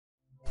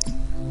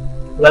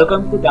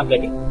Welcome to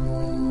Templatic.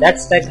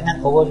 Let's take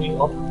an overview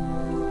of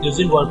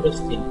using WordPress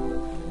theme.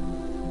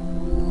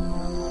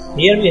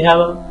 Here we have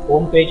a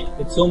home page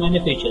with so many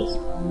features.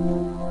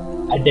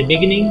 At the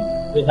beginning,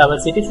 we have a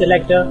city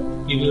selector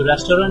to view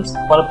restaurants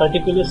for a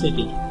particular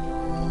city.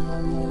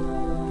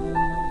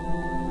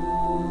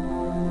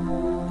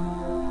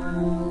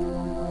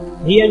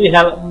 Here we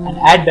have an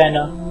ad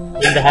banner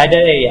in the header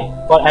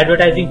area for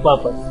advertising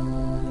purpose.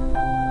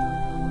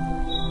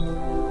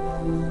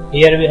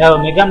 Here we have a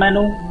mega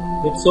menu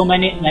with so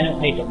many menu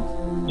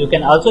items. You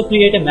can also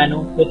create a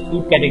menu with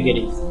food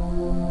categories.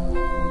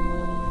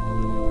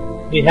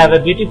 We have a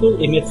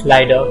beautiful image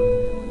slider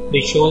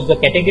which shows the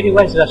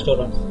category-wise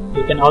restaurants.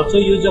 You can also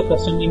use your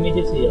custom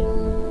images here.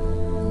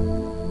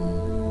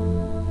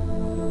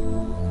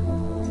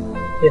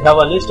 We have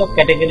a list of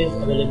categories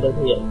available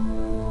here.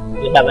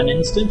 We have an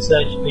instant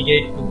search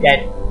widget to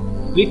get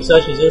quick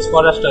search results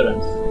for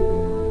restaurants.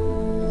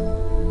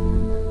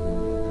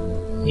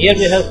 Here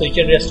we have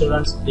featured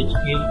restaurants which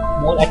give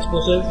more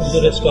exposure to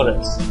the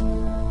restaurants.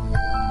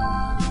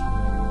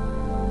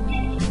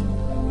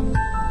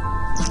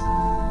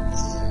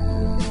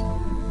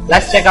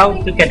 Let's check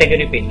out the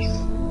category page.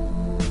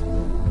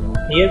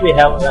 Here we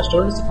have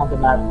restaurants on the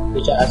map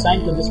which are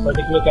assigned to this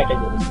particular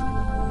category.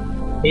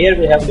 Here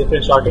we have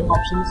different sorting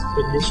options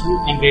with list view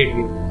and grid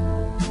view.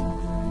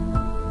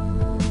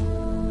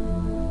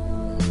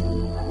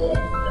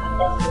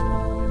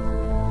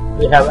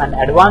 We have an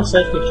advanced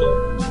search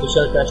feature which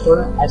search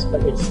restaurant as per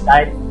its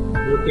type,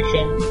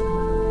 location,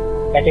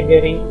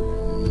 category,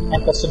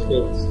 and custom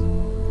fields.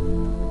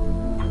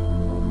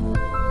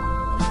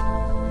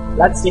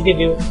 Let's take a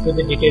view to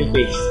the detailed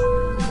page.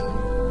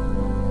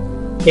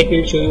 It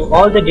will show you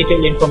all the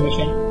detailed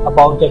information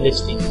about the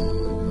listing.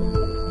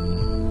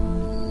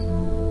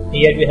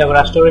 Here we have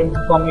restaurant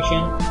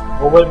information,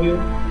 overview,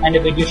 and a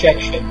video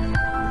section.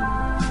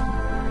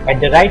 At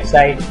the right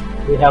side,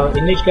 we have an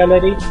image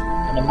gallery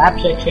and a map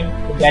section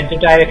to get the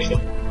direction.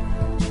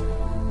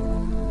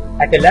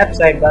 At the left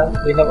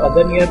sidebar, we have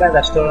other nearby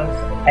restaurants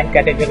and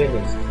category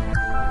lists.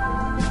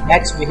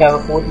 Next, we have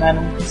a food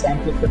menu, send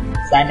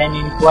an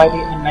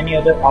inquiry, and many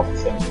other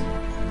options.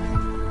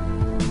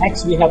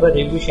 Next, we have a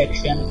review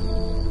section.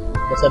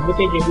 The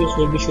submitted reviews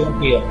will be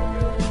shown here.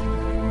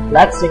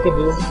 Let's take a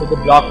view to the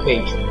blog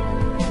page.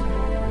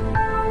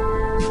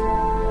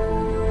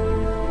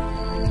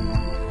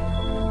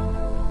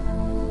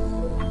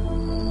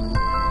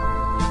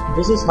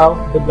 This is how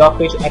the blog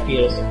page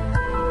appears.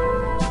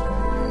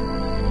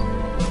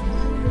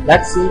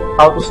 Let's see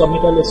how to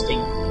submit a listing.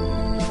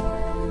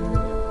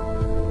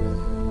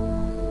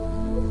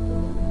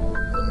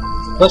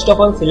 First of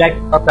all, select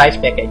a price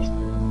package.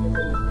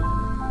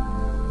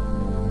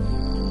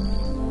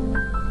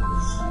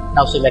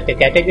 Now select a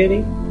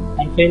category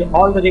and fill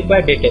all the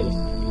required details.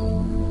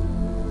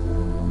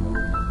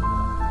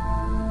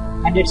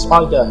 And it's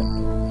all done.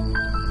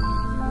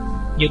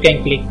 You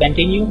can click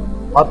continue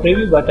or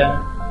preview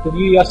button to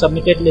view your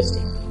submitted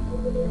listing.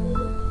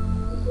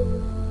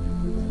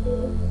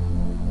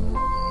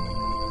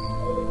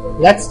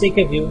 Let's take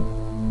a view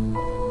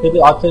to the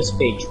author's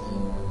page.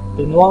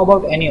 To know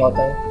about any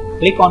author,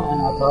 click on an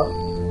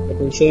author. It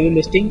will show you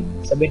listing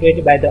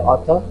submitted by the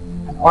author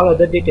and all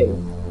other details.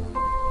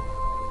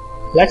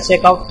 Let's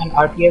check out an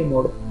RTL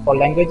mode for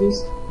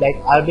languages like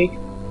Arabic,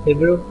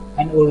 Hebrew,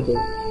 and Urdu.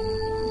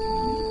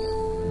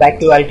 Back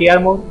to LTR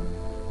mode.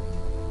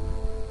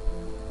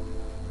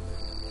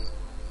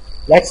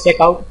 Let's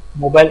check out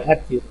mobile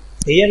app view.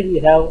 Here we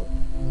have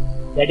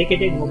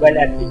dedicated mobile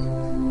app view.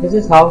 This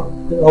is how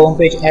the home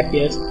page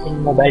appears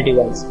in mobile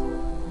device.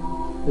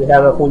 We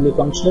have a fully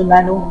functional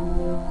menu,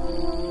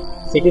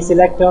 city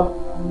selector,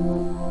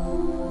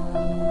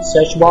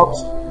 search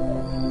box,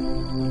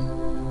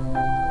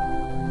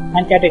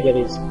 and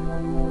categories.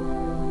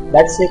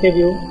 Let's take a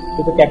view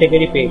to the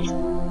category page.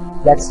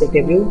 Let's take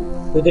a view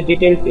to the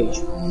detail page.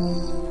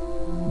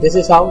 This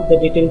is how the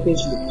detail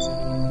page looks.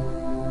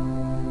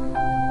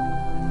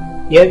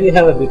 Here we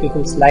have a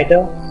beautiful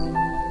slider,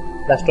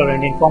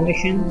 restaurant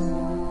information,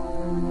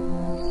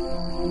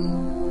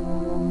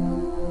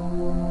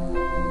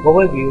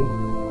 overview,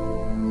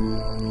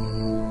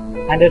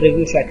 and a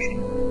review section.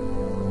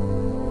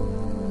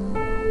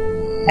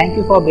 Thank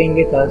you for being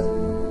with us.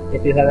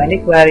 If you have any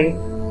query,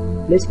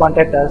 please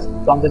contact us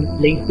from the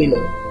link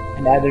below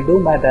and I will do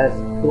my best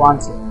to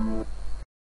answer.